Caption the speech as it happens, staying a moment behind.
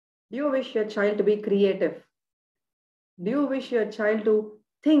Do you wish your child to be creative? Do you wish your child to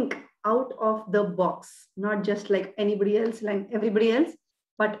think out of the box, not just like anybody else, like everybody else,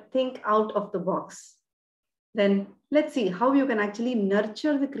 but think out of the box? Then let's see how you can actually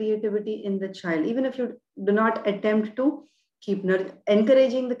nurture the creativity in the child. Even if you do not attempt to keep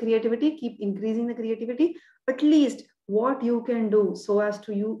encouraging the creativity, keep increasing the creativity, at least what you can do so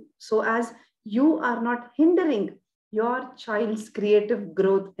as you are not hindering your child's creative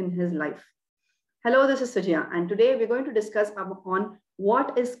growth in his life. Hello, this is Sujaya, and today we're going to discuss on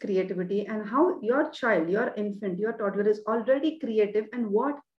what is creativity and how your child, your infant, your toddler is already creative, and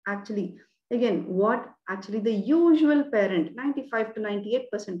what actually, again, what actually the usual parent, 95 to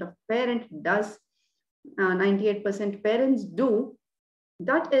 98% of parent does, 98% parents do,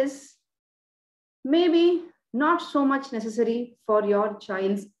 that is maybe not so much necessary for your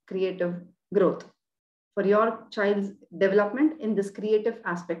child's creative growth, for your child's development in this creative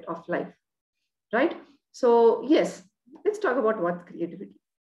aspect of life. Right? So yes, let's talk about what's creativity.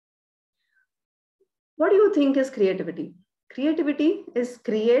 What do you think is creativity? Creativity is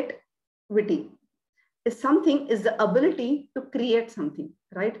creativity. Is the ability to create something,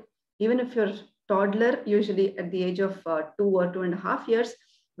 right? Even if your toddler, usually at the age of 2 or 2.5 years,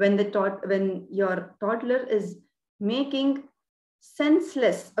 when your toddler is making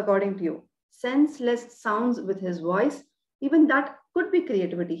senseless, according to you, senseless sounds with his voice, even that could be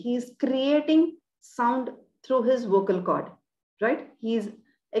creativity. He is creating sound through his vocal cord, right? He is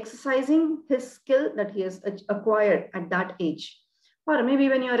exercising his skill that he has acquired at that age. Or maybe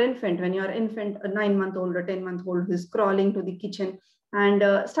when your infant, a 9-month-old or 10-month-old who is crawling to the kitchen and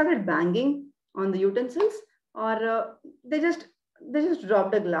started banging on the utensils, or they just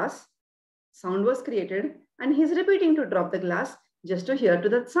dropped a glass, sound was created, and he's repeating to drop the glass just to hear to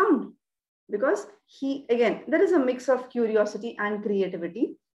that sound. Because there is a mix of curiosity and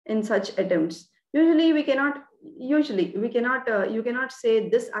creativity in such attempts. You cannot say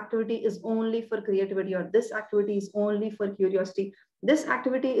this activity is only for creativity, or this activity is only for curiosity, this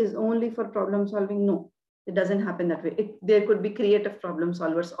activity is only for problem solving. No, it doesn't happen that way. There could be creative problem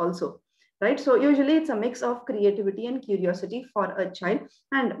solvers also, right? So usually it's a mix of creativity and curiosity for a child,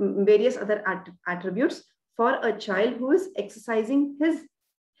 and various other attributes for a child who is exercising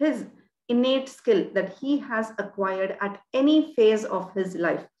his innate skill that he has acquired at any phase of his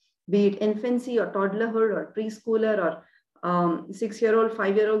life, be it infancy or toddlerhood or preschooler or 6-year-old,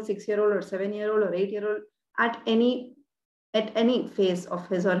 5-year-old, 6-year-old or 7-year-old or 8-year-old, at any phase of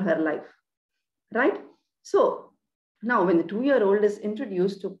his or her life, right? So now when the 2-year-old is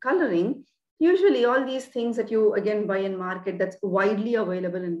introduced to coloring, usually all these things that you again buy in market, that's widely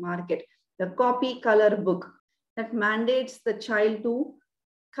available in market, the copy color book that mandates the child to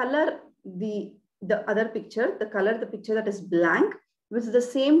color the other picture, the picture that is blank with the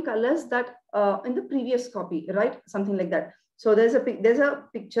same colors that in the previous copy, right? Something like that. So there's a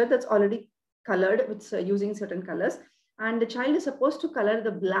picture that's already colored with using certain colors, and the child is supposed to color the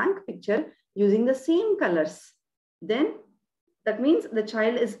blank picture using the same colors. Then that means the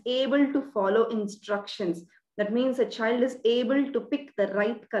child is able to follow instructions. That means the child is able to pick the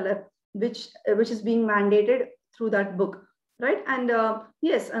right color, which is being mandated through that book, right? And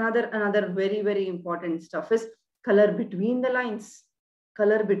yes, another very, very important stuff is color between the lines.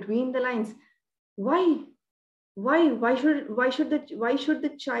 Color between the lines. Why should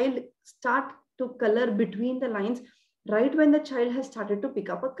the child start to color between the lines right when the child has started to pick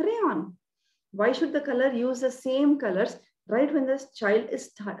up a crayon? Why should the color use the same colors right when this child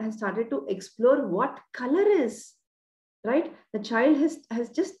has started to explore what color is? Right? The child has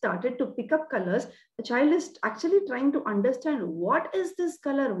just started to pick up colors. The child is actually trying to understand, what is this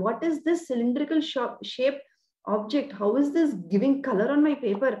color? What is this cylindrical shape object? How is this giving color on my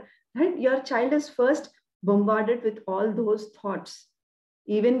paper? Right? Your child is first bombarded with all those thoughts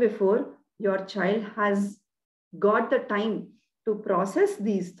even before your child has got the time to process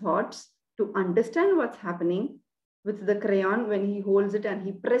these thoughts, to understand what's happening with the crayon when he holds it and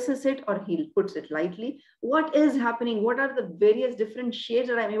he presses it or he puts it lightly. What is happening? What are the various different shades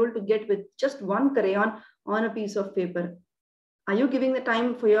that I'm able to get with just one crayon on a piece of paper? Are you giving the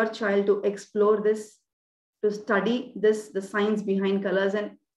time for your child to explore this, to study this, the science behind colors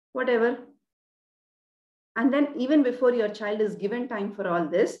and whatever? And then even before your child is given time for all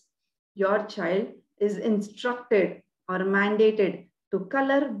this, your child is instructed or mandated to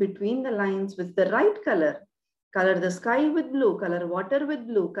color between the lines with the right color. Color the sky with blue, color water with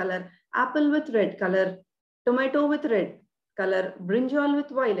blue, color apple with red, color tomato with red, color brinjal with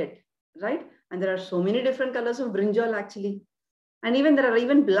violet, right? And there are so many different colors of brinjal actually. And even there are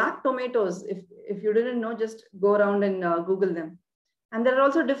even black tomatoes. If you didn't know, just go around and Google them. And there are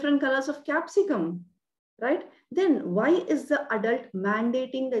also different colors of capsicum, right? Then why is the adult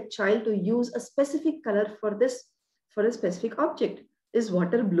mandating the child to use a specific color for this, for a specific object? Is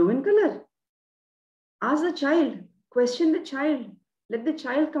water blue in color? Ask the child, question the child, let the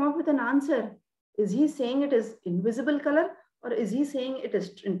child come up with an answer. Is he saying it is invisible color, or is he saying it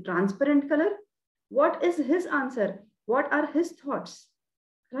is in transparent color? What is his answer? What are his thoughts,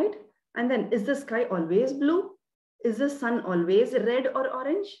 right? And then, is the sky always blue? Is the sun always red or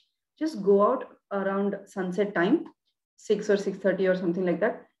orange? Just go out around sunset time, 6 or 6:30 or something like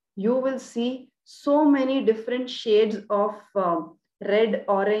that. You will see so many different shades of red,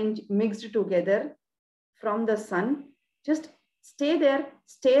 orange mixed together from the sun. Just stay there,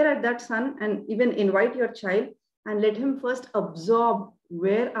 stare at that sun, and even invite your child and let him first absorb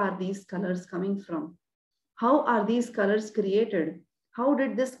where are these colors coming from. How are these colors created? How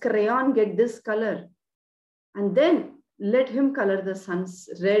did this crayon get this color? And then let him color the sun's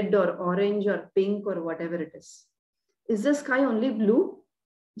red or orange or pink or whatever it is. Is the sky only blue?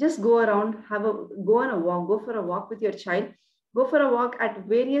 Just go around, go on a walk, go for a walk with your child. Go for a walk at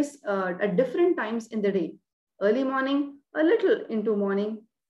at different times in the day. Early morning, a little into morning,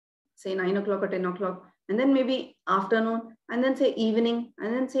 say 9 o'clock or 10 o'clock, and then maybe afternoon, and then say evening,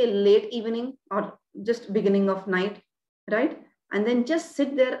 and then say late evening or just beginning of night, right? And then just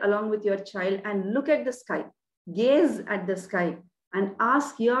sit there along with your child and look at the sky, gaze at the sky, and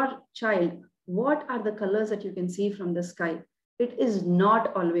ask your child, what are the colors that you can see from the sky? It is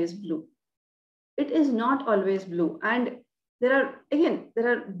not always blue. It is not always blue. And there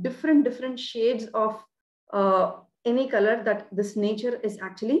are different shades of any color that this nature is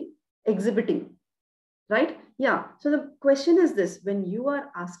actually exhibiting, right? Yeah. So the question is this: when you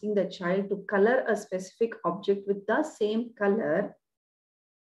are asking the child to color a specific object with the same color,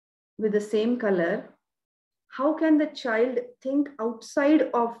 how can the child think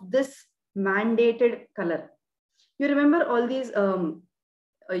outside of this mandated color? You remember all these,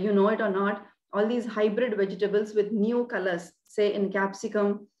 you know it or not, all these hybrid vegetables with new colors, say in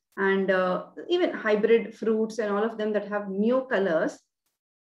capsicum, and even hybrid fruits and all of them that have new colors.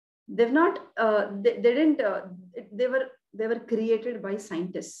 They've not, they were created by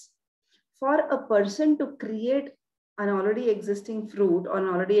scientists. For a person to create an already existing fruit or an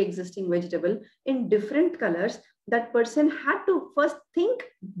already existing vegetable in different colors, that person had to first think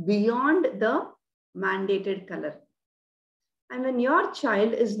beyond the mandated color. And when your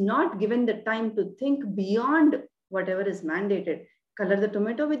child is not given the time to think beyond whatever is mandated, color the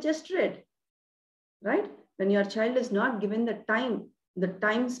tomato with just red, right? When your child is not given the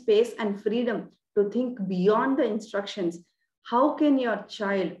time, space, and freedom to think beyond the instructions, how can your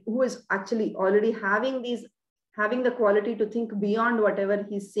child, who is actually already having the quality to think beyond whatever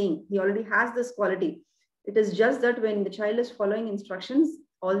he's seeing, he already has this quality. It is just that when the child is following instructions,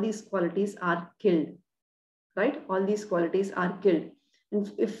 all these qualities are killed, right? All these qualities are killed.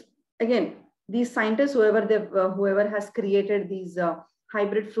 And if, again, these scientists, whoever has created these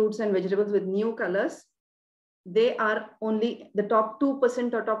hybrid fruits and vegetables with new colors, they are only the top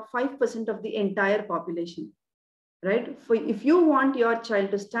 2% or top 5% of the entire population, right? If you want your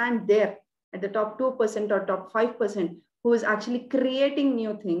child to stand there at the top 2% or top 5% who is actually creating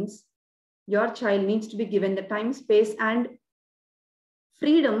new things, your child needs to be given the time, space, and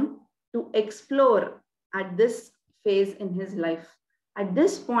freedom to explore at this phase in his life, at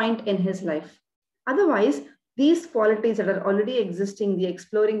this point in his life. Otherwise, these qualities that are already existing, the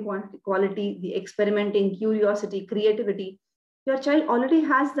exploring quality, the experimenting, curiosity, creativity, your child already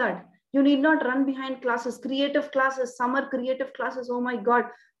has that. You need not run behind classes, creative classes, summer creative classes. Oh my God,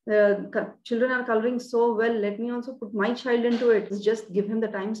 children are coloring so well. Let me also put my child into it. Just give him the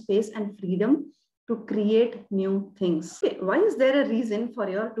time, space, and freedom to create new things. Okay, why is there a reason for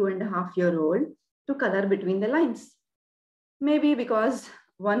your 2.5-year-old to color between the lines? Maybe because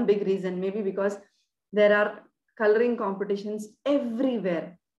one big reason, maybe because there are coloring competitions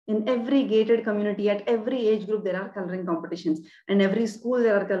everywhere. In every gated community, at every age group, there are coloring competitions. In every school,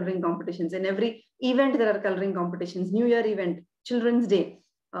 there are coloring competitions. In every event, there are coloring competitions. New Year event, Children's Day,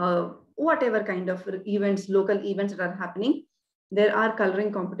 whatever kind of events, local events that are happening, there are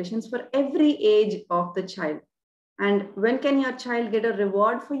coloring competitions for every age of the child. And when can your child get a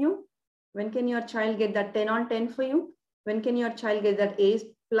reward for you? When can your child get that 10 on 10 for you? When can your child get that A+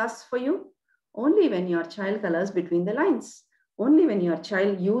 for you? Only when your child colors between the lines. Only when your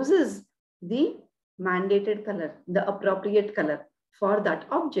child uses the mandated color, the appropriate color for that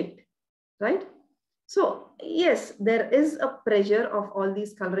object, right? So yes, there is a pressure of all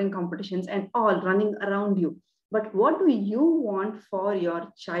these coloring competitions and all running around you. But what do you want for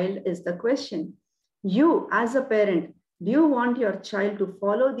your child is the question. You as a parent, Do you want your child to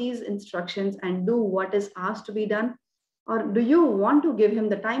follow these instructions and do what is asked to be done? Or do you want to give him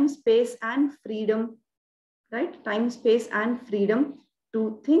the time, space, and freedom, right? Time, space, and freedom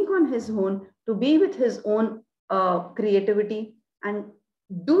to think on his own, to be with his own creativity and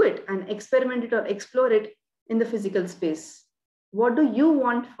do it and experiment it or explore it in the physical space. What do you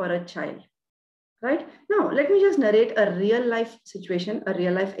want for a child? Right now, let me just narrate a real life situation, a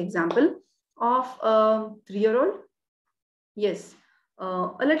real life example of a 3-year-old. Yes,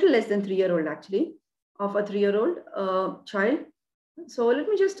 a little less than 3-year-old actually, of a 3-year-old child. So let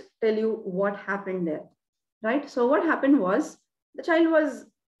me just tell you what happened there, right? So what happened was the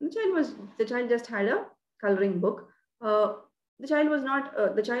child just had a coloring book. The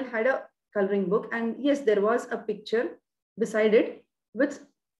child had a coloring book, and yes, there was a picture beside it with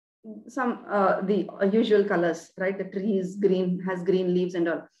some the usual colors, right? The trees green, has green leaves and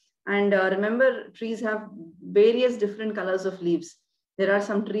all. And remember, trees have various different colors of leaves. There are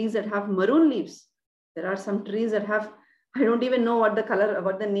some trees that have maroon leaves. There are some trees that have, I don't even know what the color,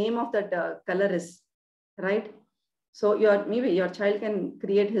 what the name of that color is, right? So maybe your child can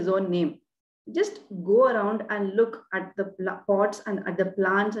create his own name. Just go around and look at the pots and at the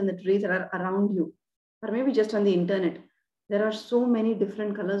plants and the trees that are around you, or maybe just on the internet. There are so many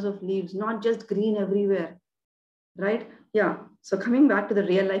different colors of leaves, not just green everywhere, right? Yeah. So coming back to the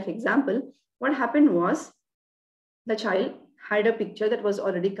real life example, what happened was the child had a picture that was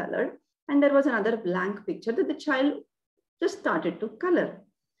already colored, and there was another blank picture that the child just started to color.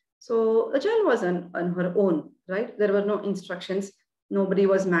 So the child was on her own, right? There were no instructions. Nobody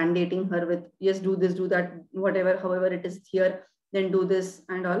was mandating her with, yes, do this, do that, whatever, however it is here, then do this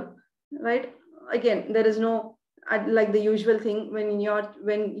and all, right? Again, there is no, like the usual thing when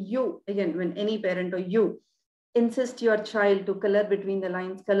when any parent or you insist your child to color between the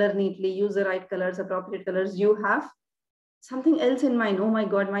lines, color neatly, use the right colors, appropriate colors, you have something else in mind. Oh my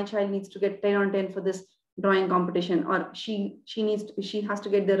God, my child needs to get 10 on 10 for this drawing competition, or she has to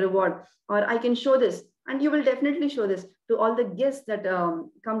get the reward, or I can show this. And you will definitely show this to all the guests that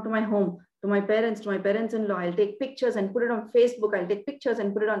come to my home, to my parents-in-law. I'll take pictures and put it on Facebook. I'll take pictures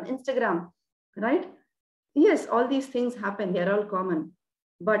and put it on Instagram, right? Yes, all these things happen. They're all common.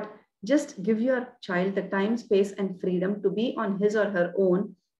 But just give your child the time, space, and freedom to be on his or her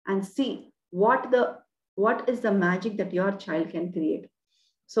own and see what is the magic that your child can create.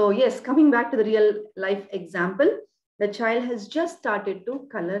 So yes, coming back to the real life example, the child has just started to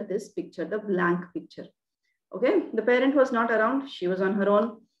color this picture, the blank picture. Okay, the parent was not around, she was on her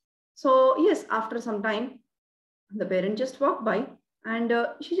own. So yes, after some time, the parent just walked by, and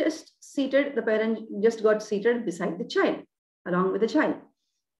the parent just got seated beside the child, along with the child.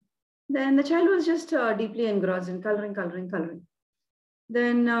 Then the child was just deeply engrossed in coloring.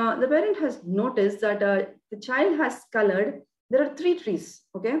 Then the parent has noticed that the child has colored, there are 3 trees,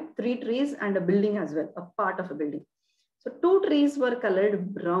 okay? 3 trees and a building as well, a part of a building. So 2 trees were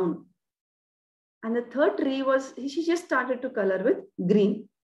colored brown. And the 3rd tree she just started to color with green.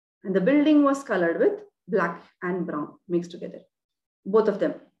 And the building was colored with black and brown mixed together, both of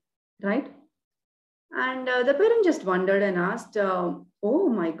them, right? And the parent just wondered and asked, oh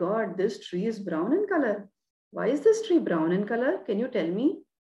my God, this tree is brown in color. Why is this tree brown in color? Can you tell me?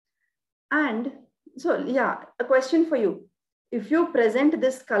 And so, yeah, a question for you. If you present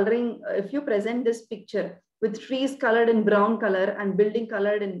this picture with trees colored in brown color and building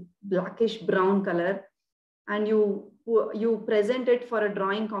colored in blackish brown color, and you present it for a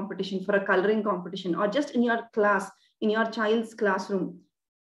drawing competition, for a coloring competition, or just in your class, in your child's classroom,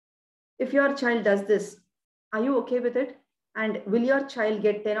 if your child does this, are you okay with it? And will your child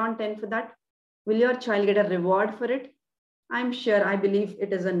get 10 on 10 for that? Will your child get a reward for it? I'm sure, I believe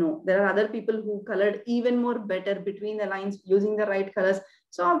it is a no. There are other people who colored even more better between the lines using the right colors.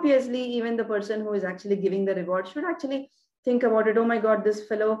 So obviously, even the person who is actually giving the reward should actually think about it. Oh my God, this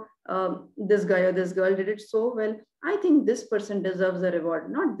fellow, this guy or this girl did it so well. I think this person deserves a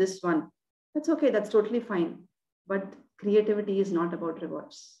reward, not this one. That's okay. That's totally fine. But creativity is not about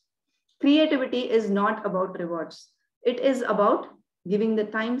rewards. Creativity is not about rewards. It is about giving the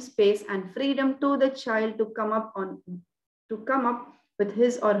time, space, and freedom to the child to come up with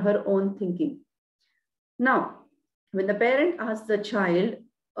his or her own thinking. Now, when the parent asks the child,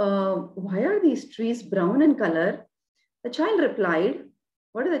 why are these trees brown in color? The child replied,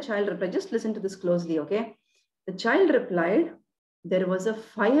 what did the child reply? Just listen to this closely, okay? The child replied, there was a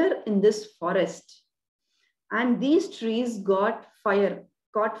fire in this forest, and these trees caught fire.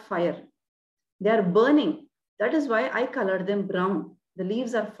 They are burning. That is why I colored them brown. The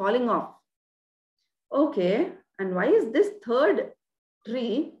leaves are falling off. Okay, and why is this 3rd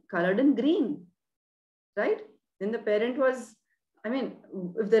tree colored in green? Right? Then the parent was, I mean,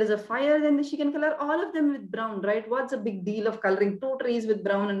 if there is a fire, then she can color all of them with brown, right? What's the big deal of coloring 2 trees with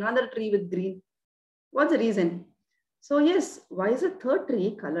brown and another tree with green? What's the reason? So yes, why is a third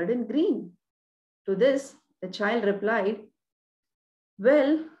tree colored in green? To this, the child replied,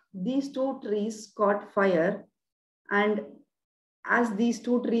 well, these 2 trees caught fire, and as these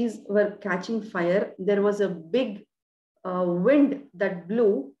 2 trees were catching fire, there was a big wind that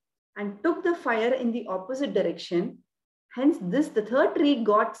blew and took the fire in the opposite direction. Hence, the third tree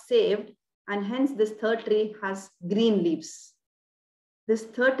got saved, and hence this third tree has green leaves. This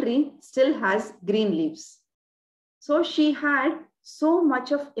third tree still has green leaves. So she had so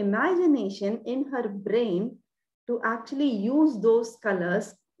much of imagination in her brain to actually use those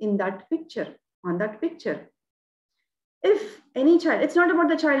colors in that picture, on that picture. If any child, it's not about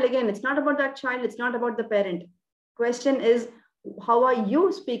the child again, it's not about that child, it's not about the parent. Question is, how are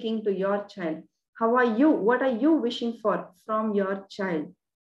you speaking to your child? How are you, what are you wishing for from your child?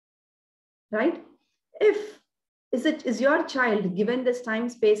 Right? Is your child given this time,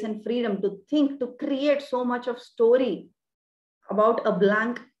 space, and freedom to think, to create so much of story about a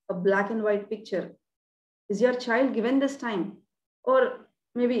black and white picture? Is your child given this time? Or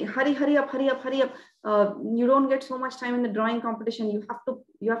maybe hurry up. You don't get so much time in the drawing competition. You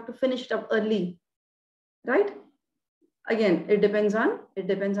have to finish it up early, right? Again, it depends on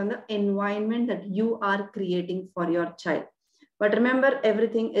the environment that you are creating for your child. But remember,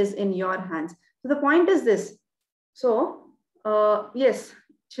 everything is in your hands. So the point is this. So yes,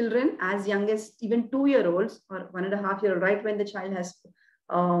 children as young as even 2-year-olds or 1.5-year-old, right when the child has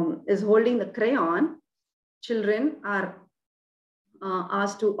is holding the crayon, children are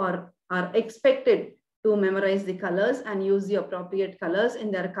asked to or are expected to memorize the colors and use the appropriate colors in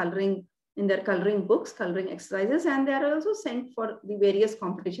their coloring books, coloring exercises, and they are also sent for the various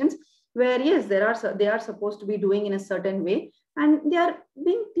competitions where yes, they are supposed to be doing in a certain way, and they are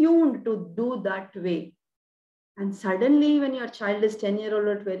being tuned to do that way. And suddenly, when your child is 10-year-old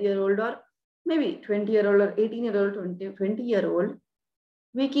or 12-year-old, or maybe 20-year-old or 18-year-old, 20-year-old,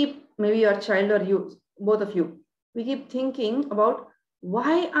 we keep, maybe your child or you, both of you, we keep thinking about,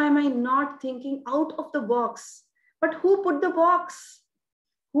 why am I not thinking out of the box? But who put the box?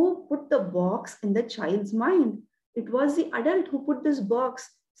 Who put the box in the child's mind? It was the adult who put this box.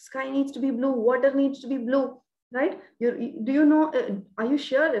 Sky needs to be blue, water needs to be blue, right? Do you know, are you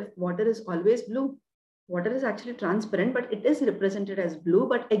sure if water is always blue? Water is actually transparent, but it is represented as blue.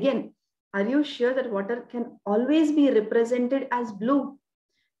 But again, are you sure that water can always be represented as blue?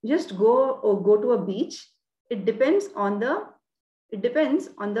 Just go to a beach. It depends on the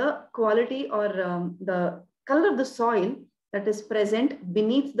quality or the color of the soil that is present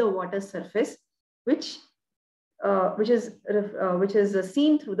beneath the water surface, which is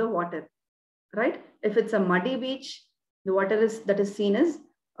seen through the water, right? If it's a muddy beach, the water that is seen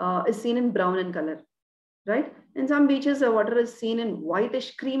in brown in color, right? In some beaches, the water is seen in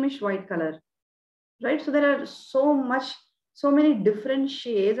whitish, creamish white color, right? So there are so many different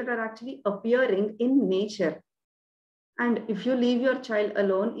shades that are actually appearing in nature. And if you leave your child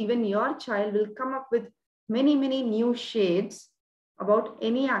alone, even your child will come up with many new shades about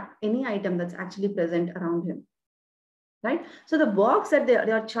any item that's actually present around him, right? So the box that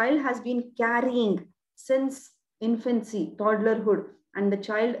your child has been carrying since infancy, toddlerhood, and the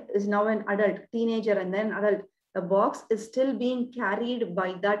child is now an adult, teenager, and then adult, the box is still being carried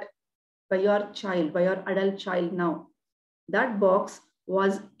by your child, by your adult child now. That box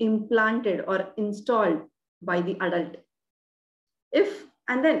was implanted or installed by the adult.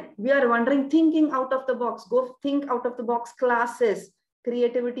 And then we are wondering, thinking out of the box, go think out of the box classes,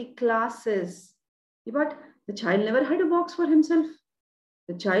 creativity classes. But the child never had a box for himself.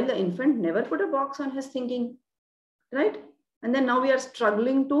 The infant never put a box on his thinking, right? And then now we are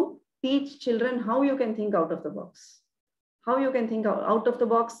struggling to teach children how you can think out of the box, how you can think out of the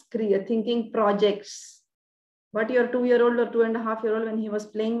box, thinking projects. But your 2-year-old or 2.5-year-old, when he was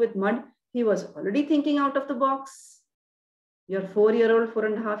playing with mud, he was already thinking out of the box. Your 4-year-old,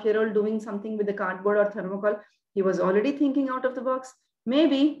 4.5-year-old doing something with the cardboard or thermocol, he was already thinking out of the box.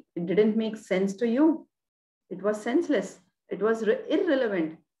 Maybe it didn't make sense to you. It was senseless. It was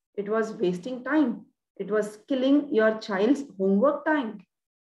irrelevant. It was wasting time. It was killing your child's homework time,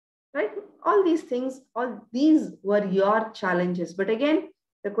 right? All these things, all these were your challenges. But again,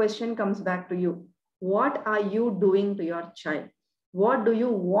 the question comes back to you. What are you doing to your child? What do you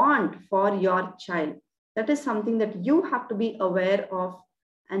want for your child? That is something that you have to be aware of.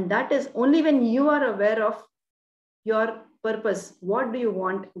 And that is only when you are aware of your purpose. What do you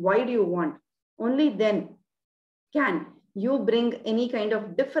want? Why do you want? Only then can you bring any kind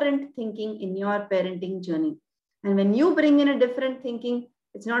of different thinking in your parenting journey. And when you bring in a different thinking,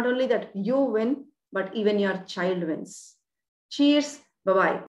 it's not only that you win, but even your child wins. Cheers. Bye-bye.